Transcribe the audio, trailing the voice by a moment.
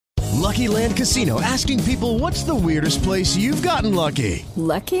Lucky Land Casino, asking people, what's the weirdest place you've gotten lucky?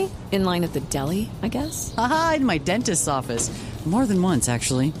 Lucky? In line at the deli, I guess? Aha, in my dentist's office. More than once,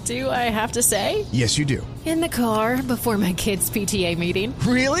 actually. Do I have to say? Yes, you do. In the car before my kids' PTA meeting.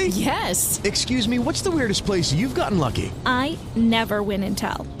 Really? Yes. Excuse me, what's the weirdest place you've gotten lucky? I never win and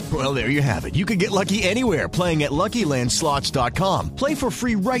tell. Well, there you have it. You can get lucky anywhere, playing at LuckyLandSlots.com. Play for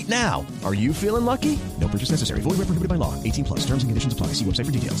free right now. Are you feeling lucky? No purchase necessary. Void where prohibited by law. 18 plus. Terms and conditions apply. See website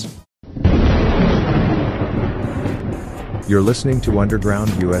for details. You're listening to Underground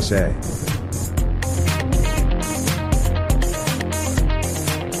USA.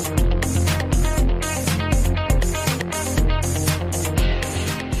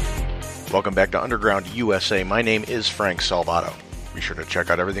 Welcome back to Underground USA. My name is Frank Salvato. Be sure to check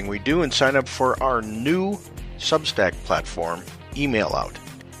out everything we do and sign up for our new Substack platform, Email Out.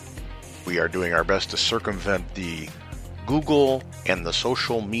 We are doing our best to circumvent the Google and the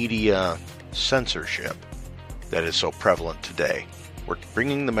social media censorship that is so prevalent today. We're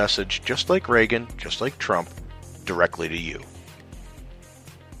bringing the message, just like Reagan, just like Trump, directly to you.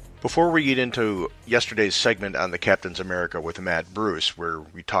 Before we get into yesterday's segment on the Captain's America with Matt Bruce, where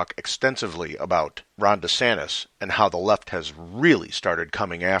we talk extensively about Ron DeSantis and how the left has really started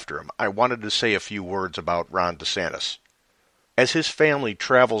coming after him, I wanted to say a few words about Ron DeSantis. As his family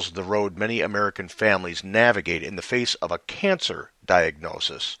travels the road many American families navigate in the face of a cancer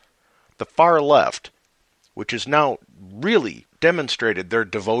diagnosis, the far left, which has now really demonstrated their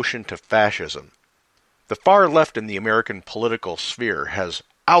devotion to fascism, the far left in the American political sphere has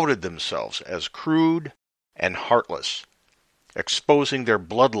outed themselves as crude and heartless, exposing their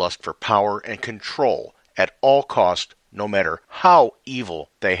bloodlust for power and control at all cost, no matter how evil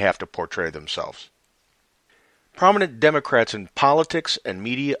they have to portray themselves. Prominent Democrats in politics and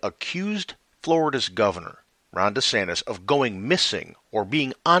media accused Florida's governor, Ron DeSantis, of going missing or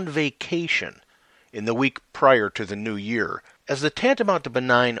being on vacation in the week prior to the new year, as the tantamount to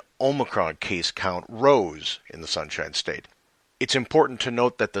benign Omicron case count rose in the Sunshine State. It's important to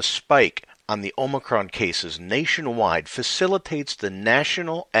note that the spike on the Omicron cases nationwide facilitates the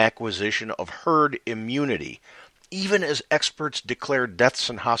national acquisition of herd immunity, even as experts declare deaths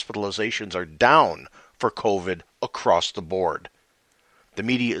and hospitalizations are down for COVID across the board. The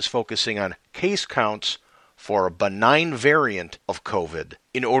media is focusing on case counts for a benign variant of COVID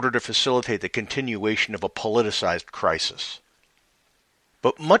in order to facilitate the continuation of a politicized crisis.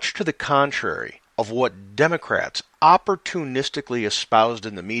 But much to the contrary of what Democrats opportunistically espoused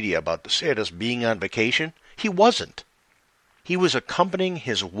in the media about DeSantis being on vacation, he wasn't. He was accompanying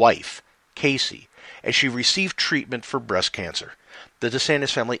his wife, Casey, as she received treatment for breast cancer. The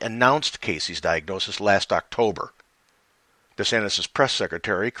DeSantis family announced Casey's diagnosis last October. DeSantis' press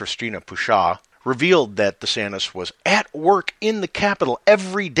secretary, Christina Pushaw, revealed that DeSantis was at work in the Capitol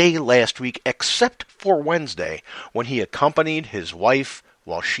every day last week except for Wednesday, when he accompanied his wife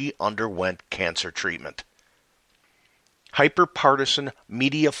while she underwent cancer treatment. Hyper-partisan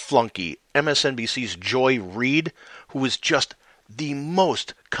media flunky MSNBC's Joy Reid, who is just the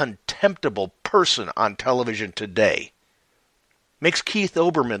most contemptible person on television today, makes Keith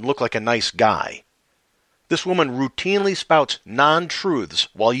Olbermann look like a nice guy. This woman routinely spouts non-truths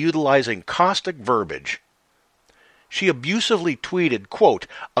while utilizing caustic verbiage. She abusively tweeted, quote,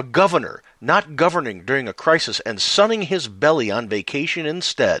 "A governor not governing during a crisis and sunning his belly on vacation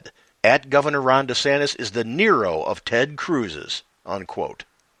instead. At Governor Ron DeSantis is the Nero of Ted Cruz's," unquote.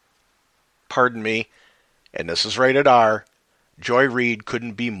 Pardon me, and this is rated R, Joy Reid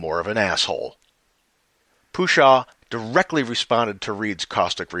couldn't be more of an asshole. Pushaw directly responded to Reid's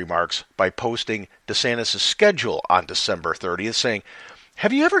caustic remarks by posting DeSantis' schedule on December 30th, saying,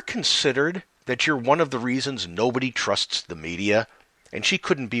 "Have you ever considered that you're one of the reasons nobody trusts the media?" And she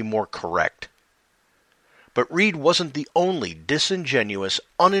couldn't be more correct. But Reid wasn't the only disingenuous,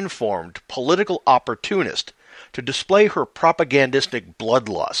 uninformed political opportunist to display her propagandistic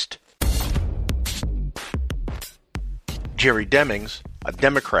bloodlust. Jerry Demings, a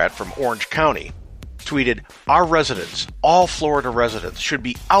Democrat from Orange County, tweeted, "Our residents, all Florida residents, should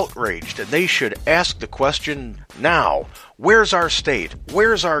be outraged, and they should ask the question now, where's our state?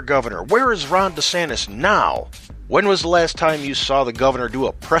 Where's our governor? Where is Ron DeSantis now? When was the last time you saw the governor do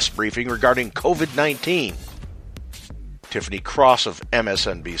a press briefing regarding COVID-19? Tiffany Cross of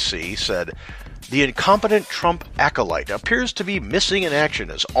MSNBC said, "The incompetent Trump acolyte appears to be missing in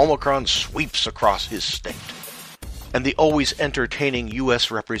action as Omicron sweeps across his state." And the always entertaining U.S.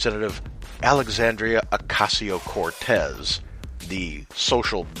 Representative Alexandria Ocasio-Cortez, the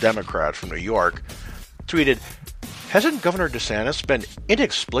social democrat from New York, tweeted, "Hasn't Governor DeSantis been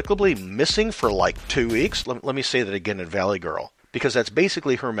inexplicably missing for like 2 weeks?" Let me say that again in Valley Girl. because that's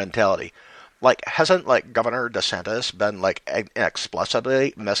basically her mentality. Hasn't, Governor DeSantis been,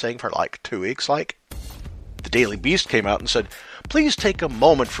 explicitly missing for, 2 weeks, The Daily Beast came out and said, please take a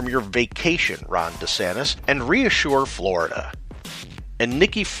moment from your vacation, Ron DeSantis, and reassure Florida. And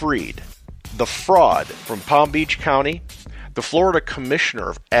Nikki Fried, the fraud from Palm Beach County, the Florida Commissioner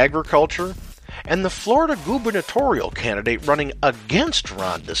of Agriculture, and the Florida gubernatorial candidate running against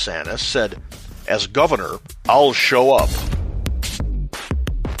Ron DeSantis said, as governor, I'll show up.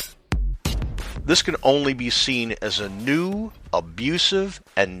 This can only be seen as a new, abusive,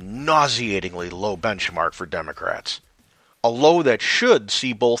 and nauseatingly low benchmark for Democrats. A low that should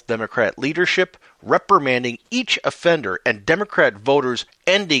see both Democrat leadership reprimanding each offender and Democrat voters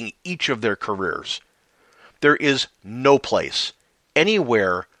ending each of their careers. There is no place,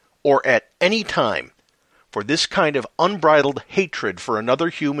 anywhere, or at any time for this kind of unbridled hatred for another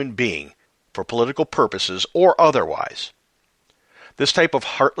human being, for political purposes or otherwise. This type of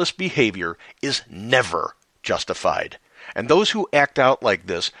heartless behavior is never justified, and those who act out like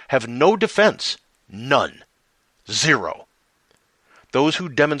this have no defense. None. Zero. Those who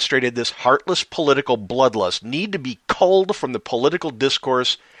demonstrated this heartless political bloodlust need to be culled from the political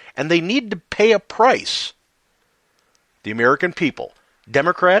discourse, and they need to pay a price. The American people,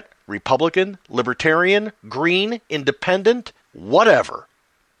 Democrat, Republican, Libertarian, Green, Independent, whatever,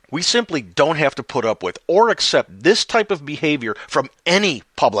 we simply don't have to put up with or accept this type of behavior from any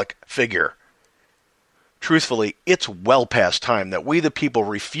public figure. Truthfully, it's well past time that we the people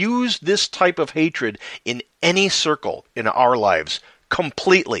refuse this type of hatred in any circle in our lives,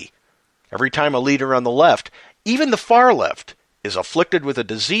 completely. Every time a leader on the left, even the far left, is afflicted with a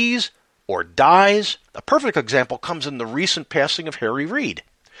disease or dies, a perfect example comes in the recent passing of Harry Reid.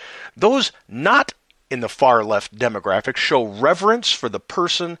 Those not in the far left demographic show reverence for the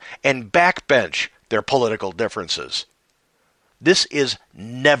person and backbench their political differences. This is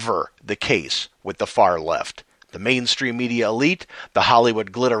never the case with the far left, the mainstream media elite, the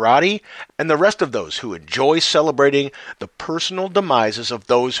Hollywood glitterati, and the rest of those who enjoy celebrating the personal demises of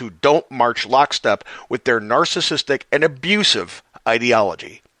those who don't march lockstep with their narcissistic and abusive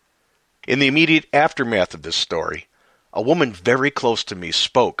ideology. In the immediate aftermath of this story, a woman very close to me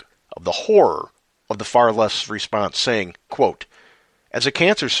spoke of the horror of the far left's response, saying, quote, as a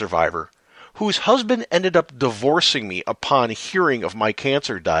cancer survivor, whose husband ended up divorcing me upon hearing of my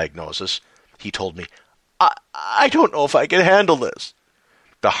cancer diagnosis, he told me, I don't know if I can handle this.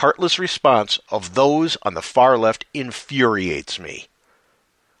 The heartless response of those on the far left infuriates me.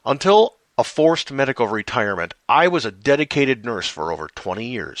 Until a forced medical retirement, I was a dedicated nurse for over 20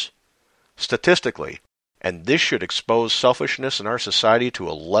 years. Statistically, and this should expose selfishness in our society to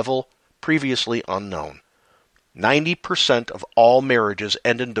a level previously unknown, 90% of all marriages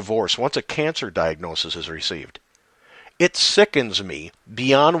end in divorce once a cancer diagnosis is received. It sickens me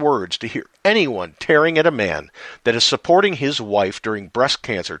beyond words to hear anyone tearing at a man that is supporting his wife during breast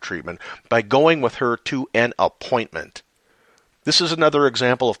cancer treatment by going with her to an appointment. This is another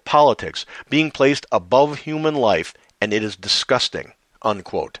example of politics being placed above human life, and it is disgusting,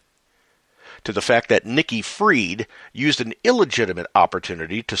 unquote. To the fact that Nikki Fried used an illegitimate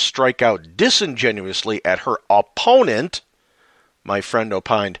opportunity to strike out disingenuously at her opponent, my friend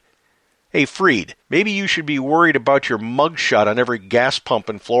opined, hey Fried, maybe you should be worried about your mugshot on every gas pump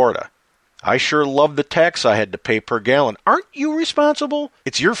in Florida. I sure love the tax I had to pay per gallon. Aren't you responsible?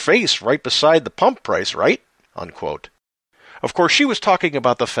 It's your face right beside the pump price, right? Unquote. Of course, she was talking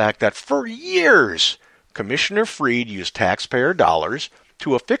about the fact that for years, Commissioner Fried used taxpayer dollars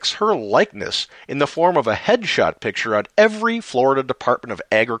to affix her likeness in the form of a headshot picture on every Florida Department of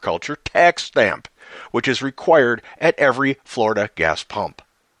Agriculture tax stamp, which is required at every Florida gas pump.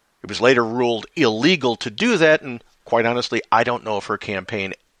 It was later ruled illegal to do that, and quite honestly, I don't know if her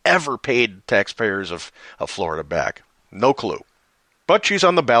campaign ever paid taxpayers of Florida back. No clue. But she's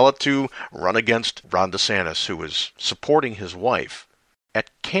on the ballot to run against Ron DeSantis, who was supporting his wife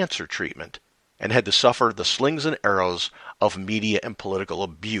at cancer treatment and had to suffer the slings and arrows of media and political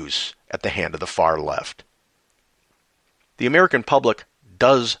abuse at the hand of the far left. The American public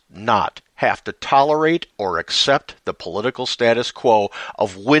does not have to tolerate or accept the political status quo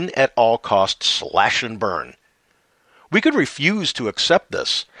of win at all costs slash and burn. We could refuse to accept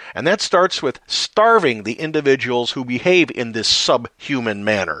this, and that starts with starving the individuals who behave in this subhuman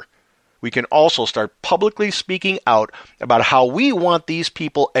manner. We can also start publicly speaking out about how we want these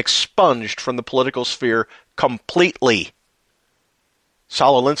people expunged from the political sphere completely.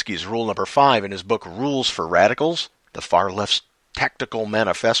 Saul Alinsky's rule number 5 in his book Rules for Radicals, the far left's tactical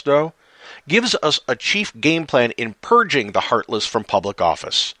manifesto, gives us a chief game plan in purging the heartless from public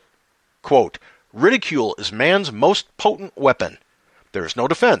office. Quote, ridicule is man's most potent weapon. There is no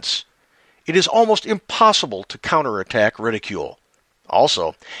defense. It is almost impossible to counterattack ridicule.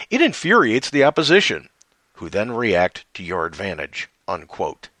 Also, it infuriates the opposition, who then react to your advantage."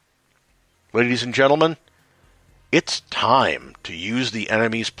 Unquote. Ladies and gentlemen, it's time to use the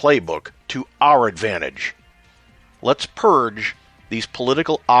enemy's playbook to our advantage. Let's purge these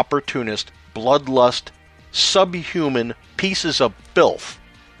political opportunist, bloodlust, subhuman pieces of filth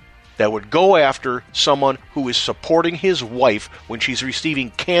that would go after someone who is supporting his wife when she's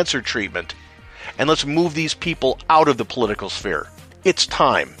receiving cancer treatment. And let's move these people out of the political sphere. It's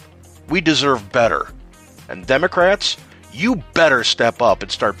time. We deserve better. And Democrats, you better step up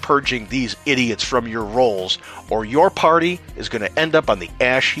and start purging these idiots from your rolls, or your party is going to end up on the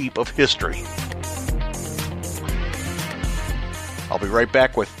ash heap of history. I'll be right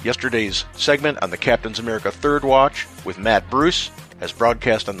back with yesterday's segment on the Captain's America Third Watch with Matt Bruce, as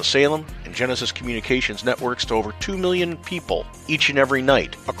broadcast on the Salem and Genesis Communications networks to over 2 million people each and every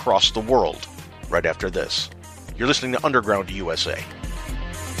night across the world. Right after this. You're listening to Underground USA.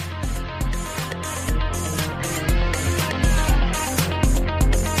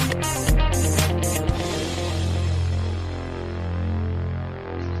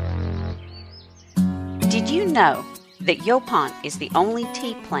 Did you know that Yaupon is the only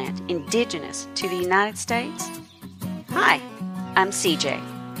tea plant indigenous to the United States? Hi, I'm CJ,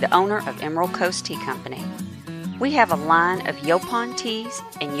 the owner of Emerald Coast Tea Company. We have a line of Yaupon teas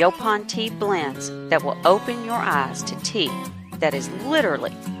and Yaupon tea blends that will open your eyes to tea that is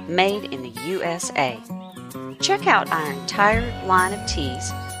literally made in the USA. Check out our entire line of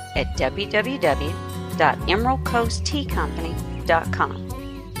teas at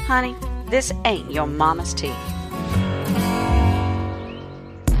www.emeraldcoastteacompany.com. Honey, this ain't your mama's tea.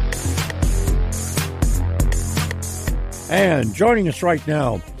 And joining us right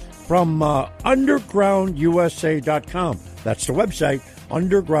now from undergroundusa.com. That's the website,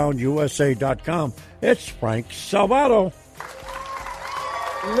 undergroundusa.com. It's Frank Salvato.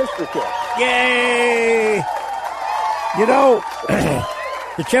 Mr. Kiss. Yay! You know,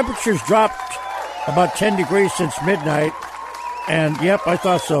 the temperature's dropped about 10 degrees since midnight. And, yep, I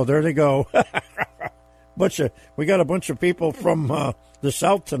thought so. There they go. We got a bunch of people from the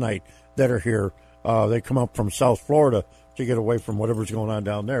South tonight that are here. They come up from South Florida to get away from whatever's going on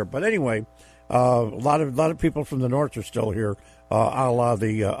down there. But anyway, a lot of people from the North are still here, a la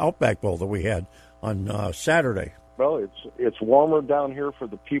the Outback Bowl that we had on Saturday. Well, it's warmer down here for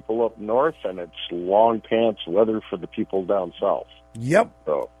the people up north, and it's long pants weather for the people down south. Yep.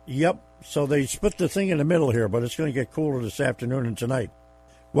 So they split the thing in the middle here, but it's going to get cooler this afternoon and tonight.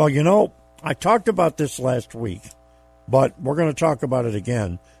 Well, you know, I talked about this last week, but we're going to talk about it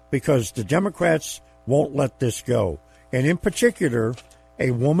again because the Democrats won't let this go. And in particular, a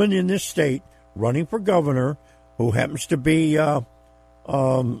woman in this state running for governor who happens to be our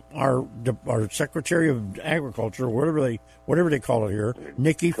Secretary of Agriculture, whatever they call it here,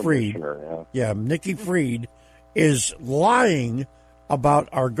 Nikki Fried. Yeah, Nikki Fried is lying about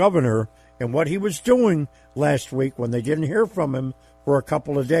our governor and what he was doing last week when they didn't hear from him for a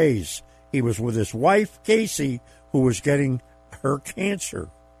couple of days. He was with his wife, Casey, who was getting her cancer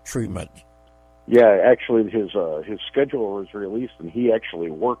treatment. Yeah, actually, his schedule was released, and he actually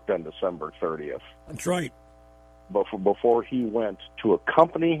worked on December 30th. That's right. But before he went to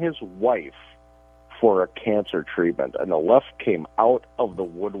accompany his wife for a cancer treatment, and the left came out of the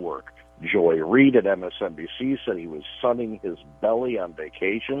woodwork. Joy Reid at MSNBC said he was sunning his belly on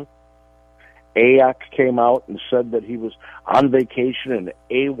vacation. AOC came out and said that he was on vacation in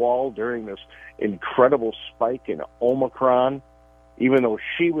AWOL during this incredible spike in Omicron, even though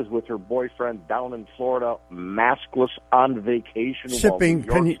she was with her boyfriend down in Florida, maskless on vacation, sipping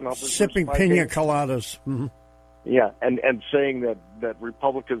pina coladas. Mm-hmm. Yeah, and saying that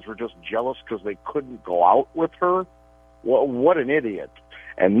Republicans were just jealous because they couldn't go out with her. Well, what an idiot!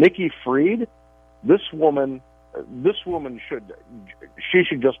 And Nikki Fried, this woman should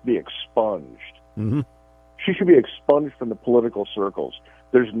just be expunged. Mm-hmm. She should be expunged from the political circles.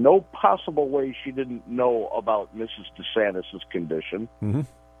 There's no possible way she didn't know about Mrs. DeSantis' condition. Mm-hmm.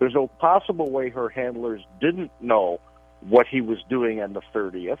 There's no possible way her handlers didn't know what he was doing on the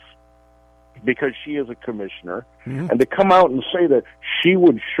 30th, because she is a commissioner. Mm-hmm. And to come out and say that she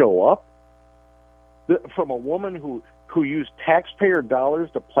would show up from a woman who used taxpayer dollars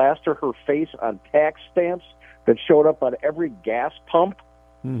to plaster her face on tax stamps that showed up on every gas pump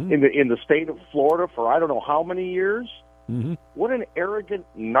mm-hmm. in the state of Florida for I don't know how many years. Mm-hmm. What an arrogant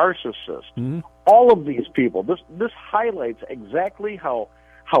narcissist. Mm-hmm. All of these people, this highlights exactly how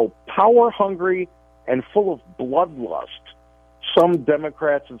power hungry and full of bloodlust some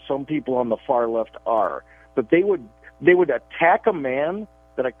Democrats and some people on the far left are. That they would They would attack a man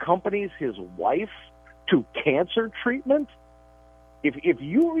that accompanies his wife to cancer treatment? If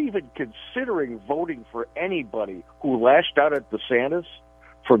you're even considering voting for anybody who lashed out at DeSantis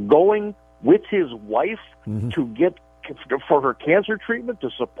for going with his wife to get for her cancer treatment, to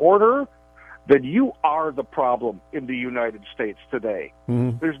support her, then you are the problem in the United States today.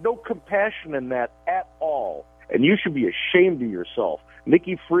 There's no compassion in that at all, and you should be ashamed of yourself.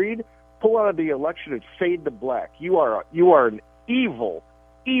 Nikki Fried, pull out of the election and fade to black. You are an evil,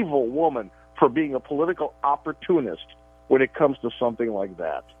 evil woman for being a political opportunist when it comes to something like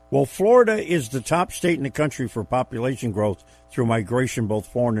that. Well, Florida is the top state in the country for population growth through migration, both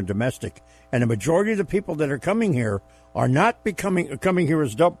foreign and domestic. And the majority of the people that are coming here are not coming here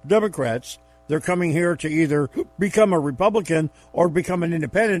as Democrats. They're coming here to either become a Republican or become an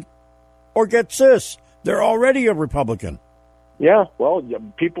independent, or get this, they're already a Republican. Yeah, well,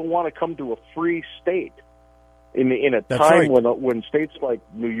 people want to come to a free state. In a time when states like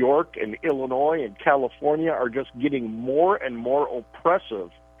New York and Illinois and California are just getting more and more oppressive,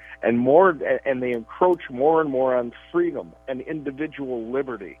 and they encroach more and more on freedom and individual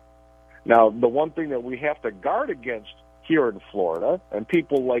liberty. Now, the one thing that we have to guard against here in Florida, and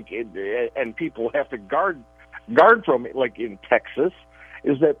people have to guard from, like in Texas,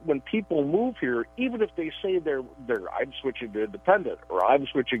 is that when people move here, even if they say they're I'm switching to independent or I'm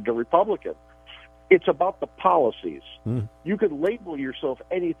switching to Republican, it's about the policies. You can label yourself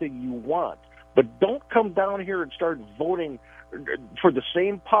anything you want, but don't come down here and start voting for the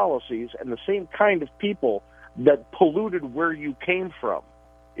same policies and the same kind of people that polluted where you came from.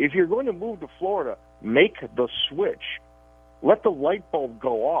 If you're going to move to Florida, make the switch. Let the light bulb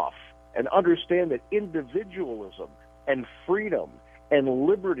go off and understand that individualism and freedom and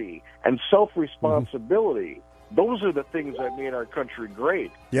liberty and self-responsibility, those are the things that made our country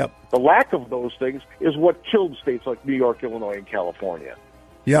great. Yep. The lack of those things is what killed states like New York, Illinois, and California.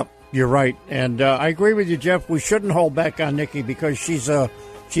 Yep, you're right. And I agree with you, Jeff. We shouldn't hold back on Nikki because she's a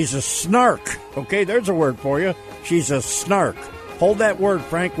snark. Okay, there's a word for you. She's a snark. Hold that word,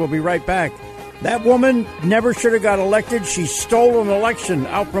 Frank. We'll be right back. That woman never should have got elected. She stole an election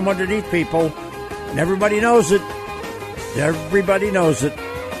out from underneath people, and everybody knows it. Everybody knows it.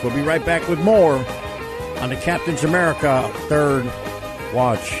 We'll be right back with more on the Captain's America Third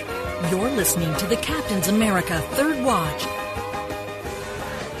Watch. You're listening to the Captain's America Third Watch.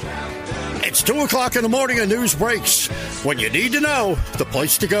 It's 2 o'clock in the morning and news breaks. When you need to know, the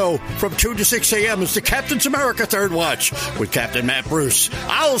place to go from 2 to 6 a.m. is the Captain's America Third Watch with Captain Matt Bruce.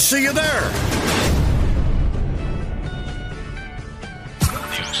 I'll see you there.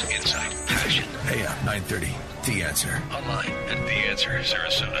 News, insight, passion. AM 930, The Answer. Online at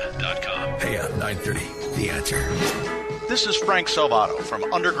theanswersarasota.com. AM 930, The Answer. This is Frank Salvato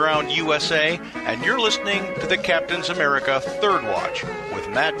from Underground USA, and you're listening to the Captain's America Third Watch with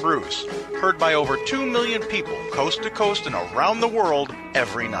Matt Bruce, heard by over 2 million people coast to coast and around the world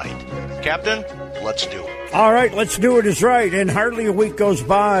every night. Captain, let's do it. All right, let's do it is right, and hardly a week goes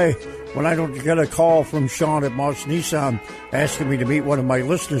by when I don't get a call from Sean at Moss Nissan asking me to meet one of my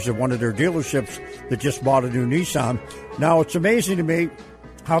listeners at one of their dealerships that just bought a new Nissan. Now, it's amazing to me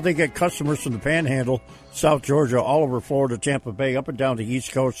how they get customers from the Panhandle, South Georgia, all over Florida, Tampa Bay, up and down the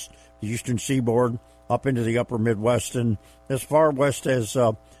East Coast, the Eastern Seaboard, up into the upper Midwest, and as far west as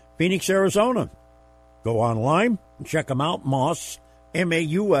Phoenix, Arizona. Go online and check them out, Moss,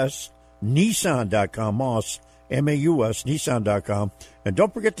 M-A-U-S, Nissan.com, Moss, M-A-U-S, Nissan.com. And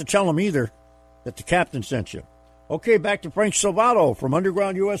don't forget to tell them either that the captain sent you. Okay, back to Frank Salvato from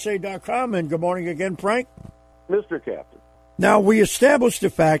UndergroundUSA.com, and good morning again, Frank. Mr. Captain. Now, we established the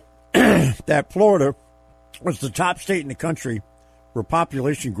fact that Florida was the top state in the country for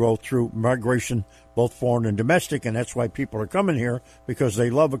population growth through migration, both foreign and domestic, and that's why people are coming here, because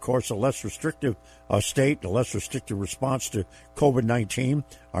they love, of course, a less restrictive state, a less restrictive response to COVID-19.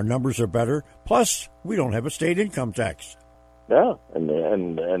 Our numbers are better. Plus, we don't have a state income tax. Yeah,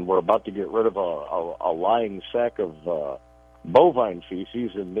 and we're about to get rid of a lying sack of bovine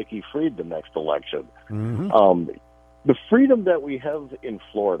feces in Nikki Fried the next election. The freedom that we have in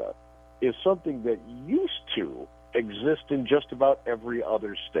Florida is something that used to exist in just about every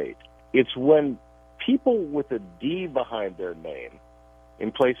other state. It's when people with a D behind their name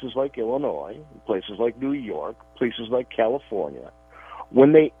in places like Illinois, places like New York, places like California,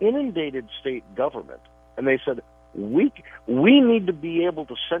 when they inundated state government and they said, we need to be able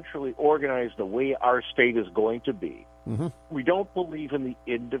to centrally organize the way our state is going to be. We don't believe in the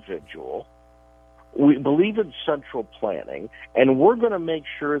individual. We believe in central planning, and we're going to make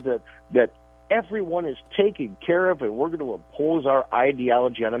sure that everyone is taken care of, and we're going to impose our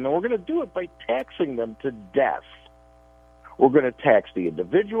ideology on them, and we're going to do it by taxing them to death. We're going to tax the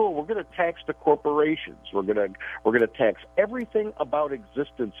individual. We're going to tax the corporations. We're going to tax everything about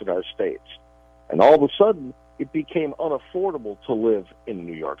existence in our states. And all of a sudden, it became unaffordable to live in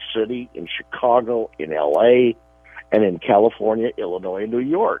New York City, in Chicago, in L.A., and in California, Illinois, and New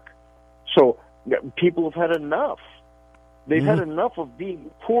York. So people have had enough. They've had enough of being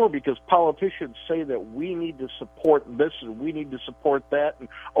poor because politicians say that we need to support this and we need to support that. And,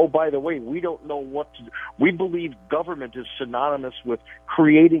 oh, by the way, we don't know what to do. We believe government is synonymous with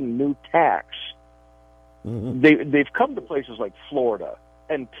creating new tax. They've come to places like Florida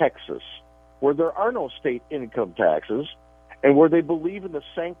and Texas where there are no state income taxes and where they believe in the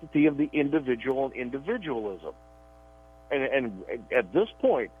sanctity of the individual and individualism. And at this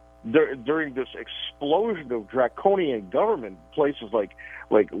point, during this explosion of draconian government, places like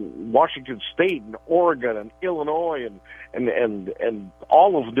Washington State and Oregon and Illinois and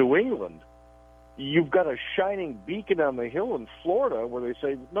all of New England, you've got a shining beacon on the hill in Florida where they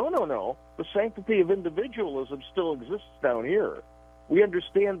say, no, the sanctity of individualism still exists down here. We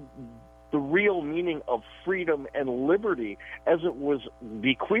understand the real meaning of freedom and liberty as it was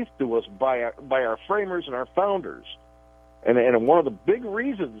bequeathed to us by our framers and our founders. And one of the big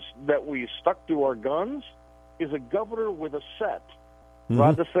reasons that we stuck to our guns is a governor with a set,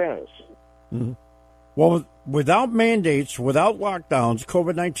 Ron DeSantis. Well, without mandates, without lockdowns,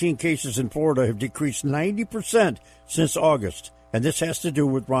 COVID-19 cases in Florida have decreased 90% since August. And this has to do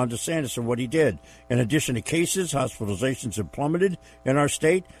with Ron DeSantis and what he did. In addition to cases, hospitalizations have plummeted in our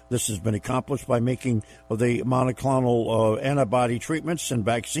state. This has been accomplished by making the monoclonal antibody treatments and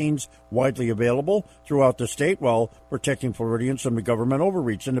vaccines widely available throughout the state while protecting Floridians from the government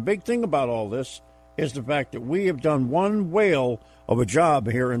overreach. And the big thing about all this is the fact that we have done one whale of a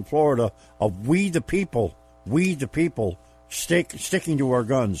job here in Florida of we the people, sticking to our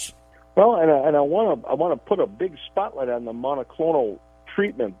guns. Well, and I want to put a big spotlight on the monoclonal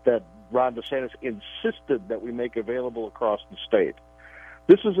treatment that Ron DeSantis insisted that we make available across the state.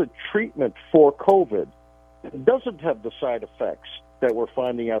 This is a treatment for COVID. It doesn't have the side effects that we're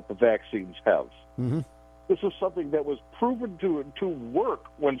finding out the vaccines have. This is something that was proven to work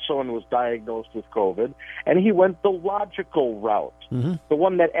when someone was diagnosed with COVID, and he went the logical route, the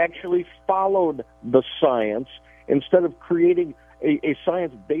one that actually followed the science instead of creating a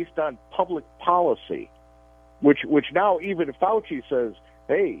science based on public policy, which now even Fauci says,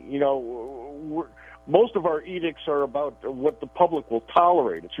 hey, most of our edicts are about what the public will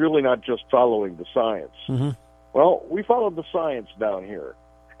tolerate. It's really not just following the science. Well, we followed the science down here,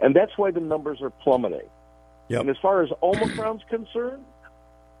 and that's why the numbers are plummeting. And as far as Omicron's concerned,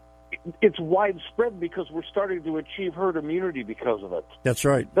 it's widespread because we're starting to achieve herd immunity because of it. That's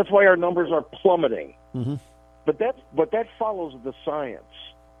right. That's why our numbers are plummeting. But that follows the science.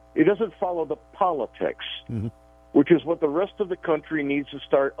 It doesn't follow the politics, which is what the rest of the country needs to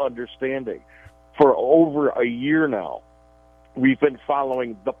start understanding. For over a year now, we've been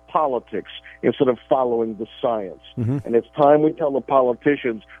following the politics instead of following the science. And it's time we tell the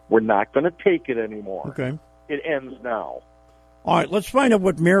politicians we're not going to take it anymore. Okay. It ends now. All right, let's find out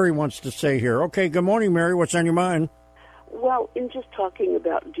what Mary wants to say here. Okay, good morning, Mary. What's on your mind? Well, in just talking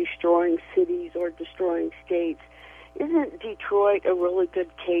about destroying cities or destroying states, isn't Detroit a really good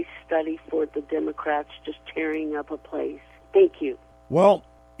case study for the Democrats just tearing up a place? Thank you. Well,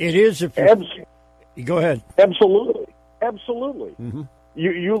 it is if you go ahead. Absolutely.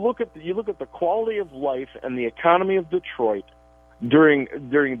 You look at the quality of life and the economy of Detroit during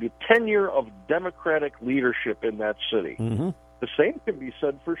the tenure of Democratic leadership in that city. The same can be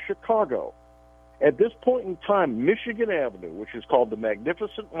said for Chicago. At this point in time, Michigan Avenue, which is called the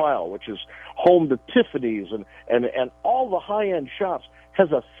Magnificent Mile, which is home to Tiffany's and all the high-end shops, has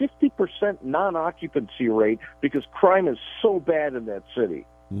a 50% non-occupancy rate because crime is so bad in that city.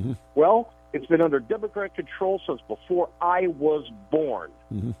 Well, it's been under Democrat control since before I was born.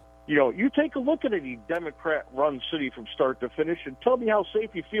 You take a look at any Democrat-run city from start to finish and tell me how safe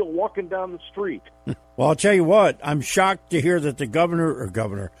you feel walking down the street. Well, I'll tell you what, I'm shocked to hear that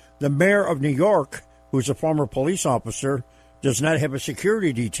the mayor of New York, who's a former police officer, does not have a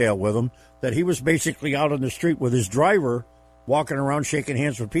security detail with him, that he was basically out on the street with his driver walking around shaking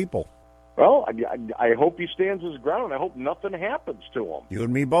hands with people. Well, I hope he stands his ground. I hope nothing happens to him. You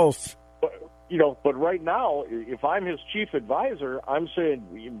and me both. But right now, if I'm his chief advisor, I'm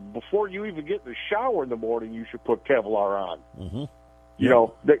saying before you even get in the shower in the morning, you should put Kevlar on.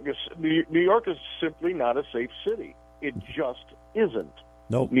 New York is simply not a safe city. It just isn't.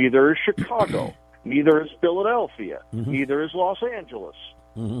 Nope. Neither is Chicago. Neither is Philadelphia. Neither is Los Angeles.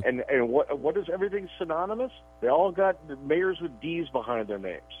 And what is everything synonymous? They all got mayors with D's behind their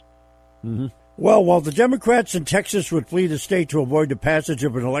names. Well, while the Democrats in Texas would flee the state to avoid the passage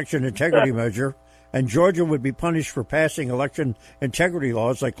of an election integrity measure, and Georgia would be punished for passing election integrity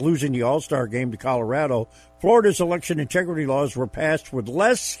laws like losing the All-Star game to Colorado, Florida's election integrity laws were passed with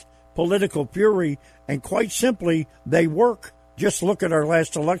less political fury, and quite simply, they work. Just look at our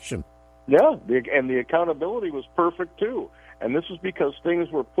last election. Yeah, and the accountability was perfect, too. And this is because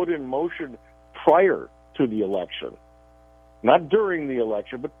things were put in motion prior to the election. Not during the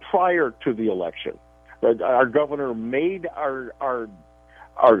election, but prior to the election. Our governor made our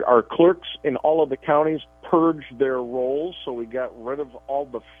clerks in all of the counties purge their rolls, so we got rid of all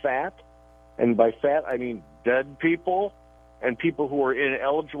the fat. And by fat, I mean dead people and people who are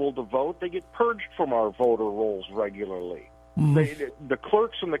ineligible to vote. They get purged from our voter rolls regularly. Mm-hmm. The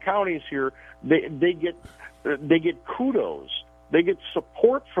clerks in the counties here, they get kudos. They get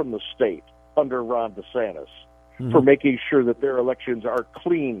support from the state under Ron DeSantis for making sure that their elections are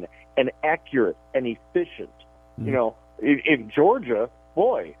clean and accurate and efficient. Mm-hmm. You know, in Georgia,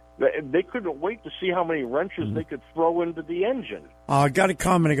 boy, they couldn't wait to see how many wrenches they could throw into the engine. I got a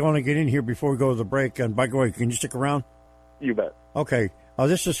comment I want to get in here before we go to the break. And by the way, can you stick around? You bet. Okay.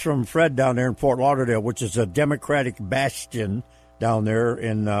 This is from Fred down there in Fort Lauderdale, which is a Democratic bastion down there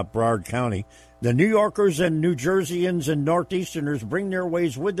in Broward County. The New Yorkers and New Jerseyans and Northeasterners bring their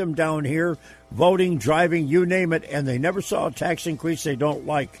ways with them down here, voting, driving, you name it, and they never saw a tax increase they don't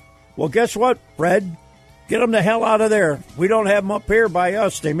like. Well, guess what, Fred? Get them the hell out of there. We don't have them up here by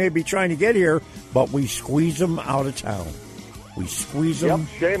us. They may be trying to get here, but we squeeze them out of town. We squeeze them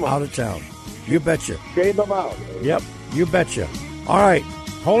out of town. You betcha. Shame them out. Yep, you betcha. All right,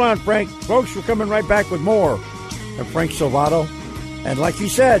 hold on, Frank. Folks, we're coming right back with more of Frank Salvato. And like he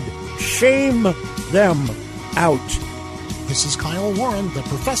said, shame them out. This is Kyle Warren, the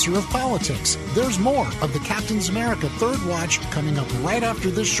professor of politics. There's more of the Captain's America Third Watch coming up right after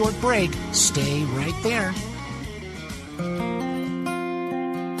this short break. Stay right there.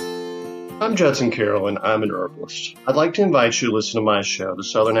 I'm Judson Carroll, and I'm an herbalist. I'd like to invite you to listen to my show, the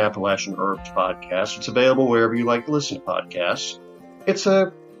Southern Appalachian Herbs Podcast. It's available wherever you like to listen to podcasts. It's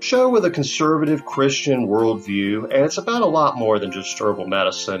a show with a conservative Christian worldview, and it's about a lot more than just herbal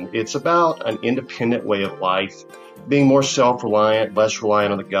medicine. It's about an independent way of life, being more self-reliant, less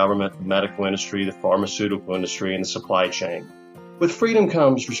reliant on the government, the medical industry, the pharmaceutical industry, and the supply chain. With freedom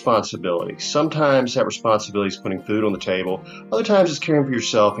comes responsibility. Sometimes that responsibility is putting food on the table. Other times it's caring for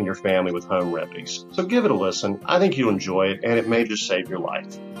yourself and your family with home remedies. So give it a listen. I think you'll enjoy it, and it may just save your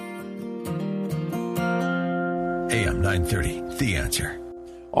life. AM 930, The Answer.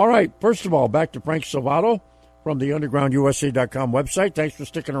 All right, first of all, back to Frank Salvato from the UndergroundUSA.com website. Thanks for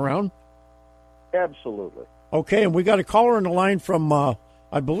sticking around. Absolutely. Okay, and we got a caller on the line from, I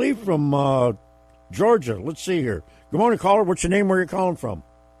believe, from Georgia. Let's see here. Good morning, caller. What's your name? Where are you calling from?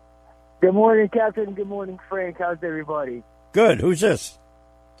 Good morning, Captain. Good morning, Frank. How's everybody? Good. Who's this?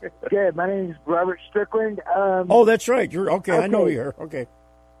 Good. My name is Robert Strickland. Oh, that's right. You're okay. I know you're okay.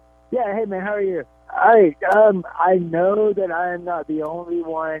 Yeah. Hey, man. How are you? All right. I know that I am not the only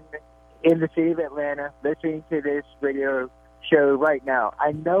one in the city of Atlanta listening to this radio show right now.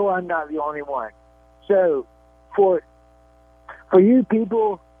 I know I'm not the only one. So, for you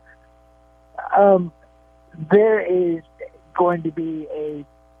people, there is going to be a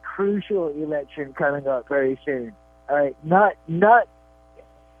crucial election coming up very soon. All right, not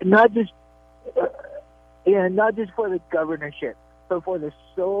just for the governorship, but for the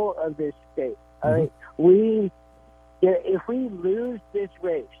soul of this state. All right, if we lose this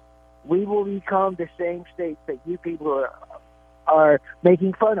race, we will become the same states that you people are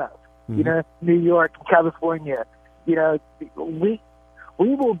making fun of. Mm-hmm. You know, New York, California. You know, we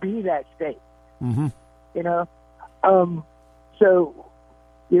will be that state. Mm-hmm. You know, so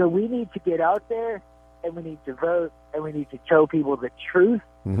you know we need to get out there and we need to vote and we need to tell people the truth.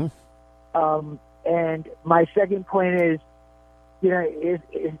 Mm-hmm. And my second point is, you know,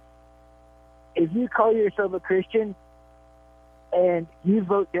 if you call yourself a Christian and you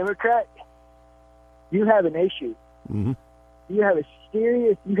vote Democrat, you have an issue. Mm-hmm. You have a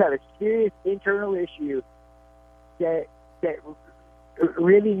serious internal issue that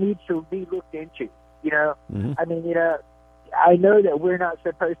really needs to be looked into. You know, mm-hmm. I mean, you know, I know that we're not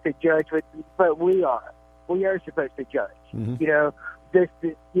supposed to judge, but we are. We are supposed to judge. Mm-hmm. You know,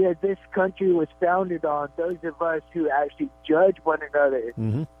 this country was founded on those of us who actually judge one another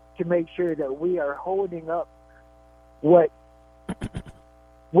mm-hmm. to make sure that we are holding up what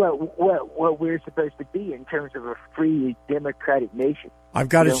we're supposed to be in terms of a free democratic nation. I've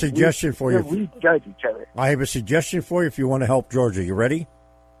got a suggestion for you. We judge each other. I have a suggestion for you if you want to help Georgia. You ready?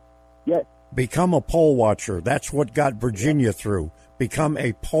 Yes. Become a poll watcher. That's what got Virginia through. Become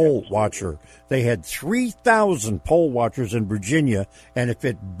a poll watcher. They had 3,000 poll watchers in Virginia, and if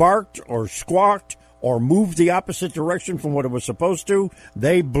it barked or squawked or moved the opposite direction from what it was supposed to,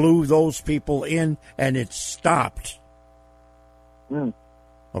 they blew those people in, and it stopped.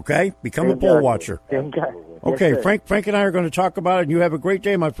 Okay? Become a poll watcher. Okay, Frank and I are going to talk about it, and you have a great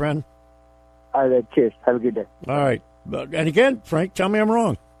day, my friend. All right, cheers. Have a good day. All right. And again, Frank, tell me I'm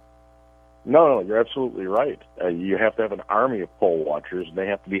wrong. No, you're absolutely right. You have to have an army of poll watchers, and they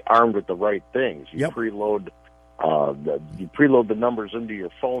have to be armed with the right things. You preload the numbers into your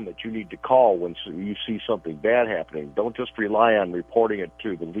phone that you need to call when you see something bad happening. Don't just rely on reporting it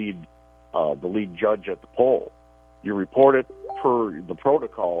to the lead judge at the poll. You report it per the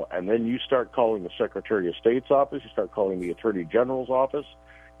protocol, and then you start calling the Secretary of State's office. You start calling the Attorney General's office.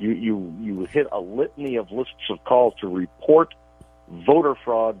 You hit a litany of lists of calls to report voter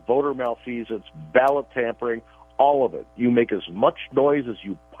fraud, voter malfeasance, ballot tampering, all of it. You make as much noise as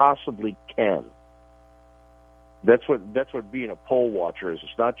you possibly can. That's what being a poll watcher is.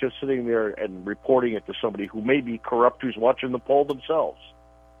 It's not just sitting there and reporting it to somebody who may be corrupt, who's watching the poll themselves.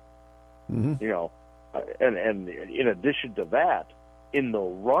 You know, and in addition to that, in the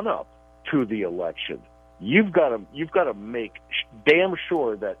run-up to the election, you've got to make damn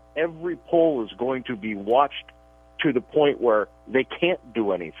sure that every poll is going to be watched to the point where they can't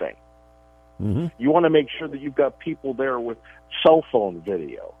do anything. You want to make sure that you've got people there with cell phone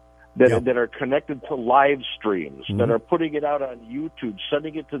video that are connected to live streams, that are putting it out on YouTube,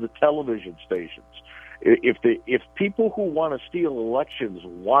 sending it to the television stations. If people who want to steal elections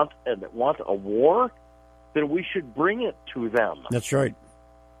want a war, then we should bring it to them. That's right.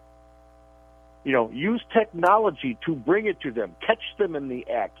 You know, use technology to bring it to them. Catch them in the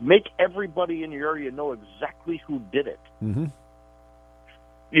act. Make everybody in your area know exactly who did it. You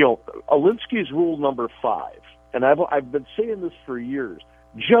know, Alinsky's rule number 5, and I've been saying this for years,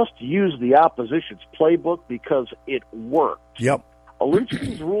 just use the opposition's playbook because it worked.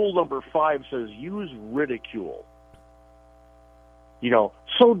 Alinsky's rule number 5 says use ridicule. You know,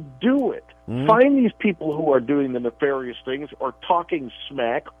 so do it. Find these people who are doing the nefarious things or talking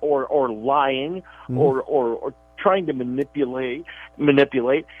smack or lying or trying to manipulate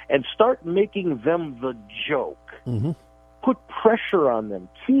and start making them the joke. Put pressure on them.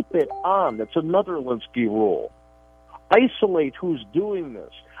 Keep it on. That's another Alinsky rule. Isolate who's doing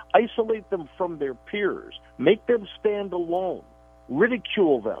this. Isolate them from their peers. Make them stand alone.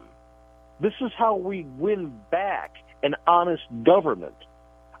 Ridicule them. This is how we win back an honest government,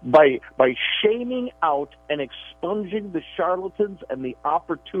 by shaming out and expunging the charlatans and the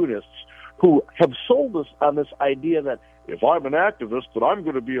opportunists who have sold us on this idea that if I'm an activist, then I'm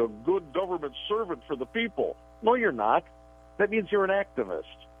going to be a good government servant for the people. No, you're not. That means you're an activist.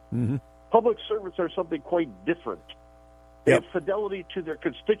 Public servants are something quite different. They have fidelity to their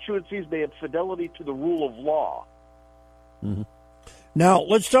constituencies. They have fidelity to the rule of law. Now,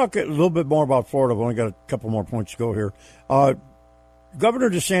 let's talk a little bit more about Florida. I've only got a couple more points to go here. Governor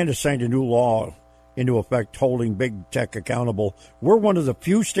DeSantis signed a new law into effect holding big tech accountable. We're one of the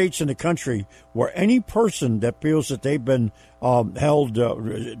few states in the country where any person that feels that they've been held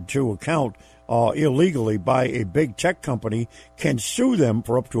to account illegally by a big tech company can sue them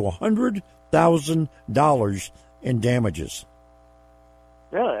for up to $100,000 in damages.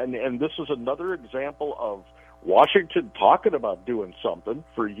 Yeah, and this is another example of Washington talking about doing something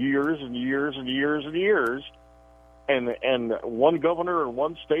for years and years and years and years, and one governor in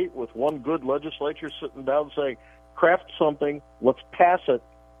one state with one good legislature sitting down saying, craft something, let's pass it,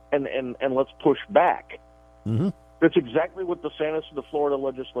 and let's push back. That's exactly what DeSantis and the Florida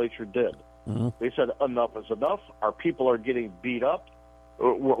legislature did. They said, enough is enough. Our people are getting beat up.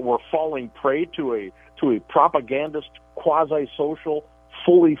 We're falling prey to a propagandist, quasi-social,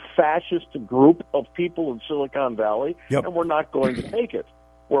 fully fascist group of people in Silicon Valley, and we're not going to take it.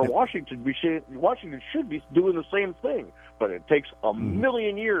 Where Washington should be doing the same thing, but it takes a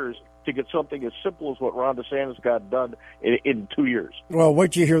million years to get something as simple as what Ron DeSantis got done in 2 years. Well,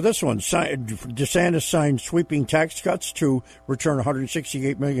 wait till you hear this one. DeSantis signed sweeping tax cuts to return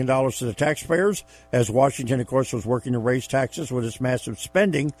 $168 million to the taxpayers. As Washington, of course, was working to raise taxes with its massive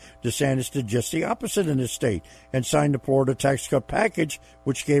spending, DeSantis did just the opposite in his state and signed the Florida tax cut package,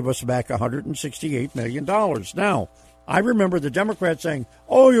 which gave us back $168 million. Now, I remember the Democrats saying,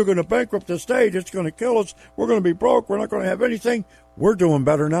 oh, you're going to bankrupt the state. It's going to kill us. We're going to be broke. We're not going to have anything. We're doing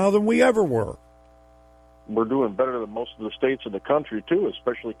better now than we ever were. We're doing better than most of the states in the country, too,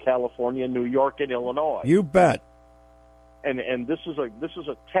 especially California, New York, and Illinois. You bet. And this is a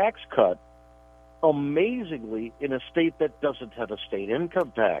tax cut, amazingly, in a state that doesn't have a state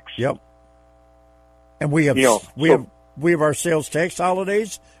income tax. And we have we have our sales tax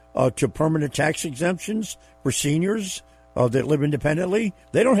holidays to permanent tax exemptions for seniors that live independently.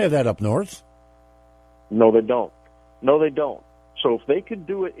 They don't have that up north. No, they don't. No, they don't. So if they can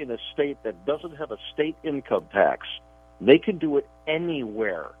do it in a state that doesn't have a state income tax, they can do it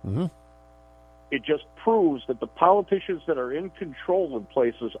anywhere. Mm-hmm. It just proves that the politicians that are in control in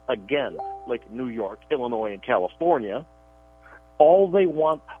places, again, like New York, Illinois, and California, all they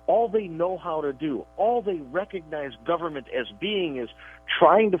want, all they know how to do, all they recognize government as being is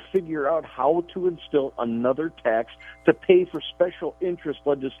trying to figure out how to instill another tax to pay for special interest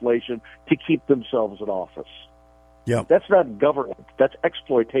legislation to keep themselves in office. Yep. That's not government. That's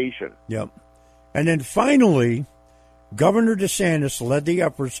exploitation. Yep. And then finally, Governor DeSantis led the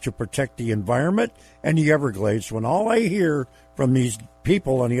efforts to protect the environment and the Everglades when all I hear from these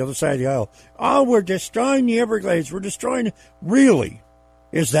people on the other side of the aisle, oh, we're destroying the Everglades, we're destroying it. Really?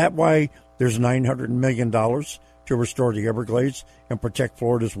 Is that why there's $900 million to restore the Everglades and protect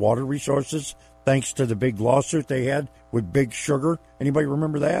Florida's water resources, thanks to the big lawsuit they had with Big Sugar? Anybody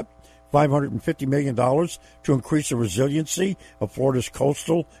remember that? $550 million to increase the resiliency of Florida's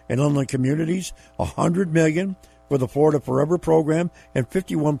coastal and inland communities, $100 million for the Florida Forever program, and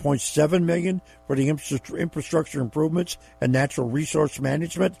 $51.7 million for the infrastructure improvements and natural resource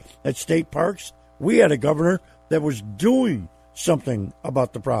management at state parks. We had a governor that was doing something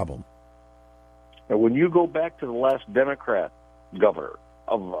about the problem. And when you go back to the last Democrat governor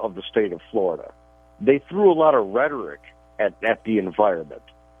of the state of Florida, they threw a lot of rhetoric at the environment.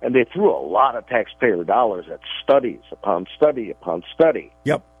 And they threw a lot of taxpayer dollars at studies upon study upon study.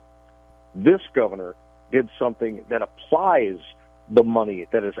 Yep. This governor did something that applies the money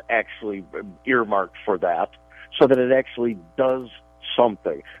that is actually earmarked for that so that it actually does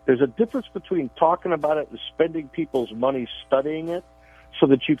something. There's a difference between talking about it and spending people's money studying it so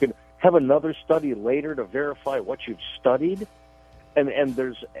that you can have another study later to verify what you've studied. And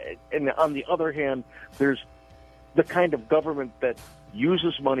on the other hand, there's the kind of government that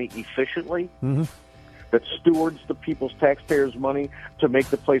uses money efficiently, mm-hmm. that stewards the people's taxpayers' money to make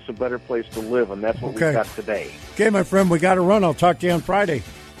the place a better place to live, and that's what we've got today. Okay, my friend, we got to run. I'll talk to you on Friday.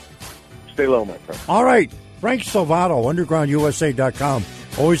 Stay low, my friend. All right. Frank Salvato, UndergroundUSA.com.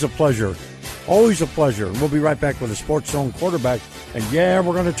 Always a pleasure. Always a pleasure. We'll be right back with a Sports Zone quarterback. And, yeah,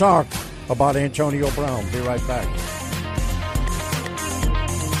 we're going to talk about Antonio Brown. Be right back.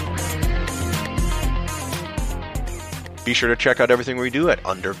 Be sure to check out everything we do at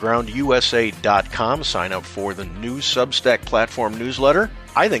undergroundusa.com. Sign up for the new Substack platform newsletter.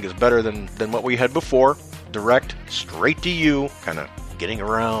 I think it's better than what we had before. Direct, straight to you, kind of getting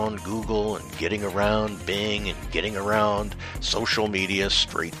around Google and getting around Bing and getting around social media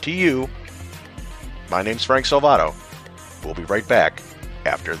straight to you. My name's Frank Salvato. We'll be right back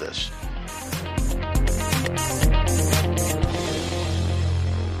after this.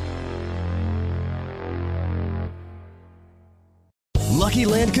 Lucky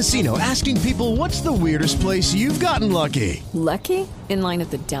Land Casino, asking people, what's the weirdest place you've gotten lucky? Lucky? In line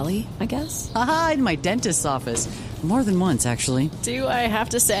at the deli, I guess? Aha, in my dentist's office. More than once, actually. Do I have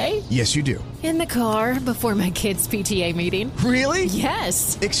to say? Yes, you do. In the car before my kids' PTA meeting. Really?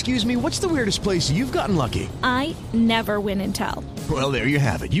 Yes. Excuse me, what's the weirdest place you've gotten lucky? I never win and tell. Well, there you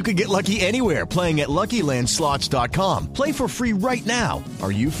have it. You can get lucky anywhere, playing at LuckyLandSlots.com. Play for free right now.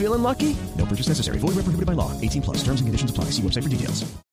 Are you feeling lucky? No purchase necessary. Void where prohibited by law. 18+. Terms and conditions apply. See website for details.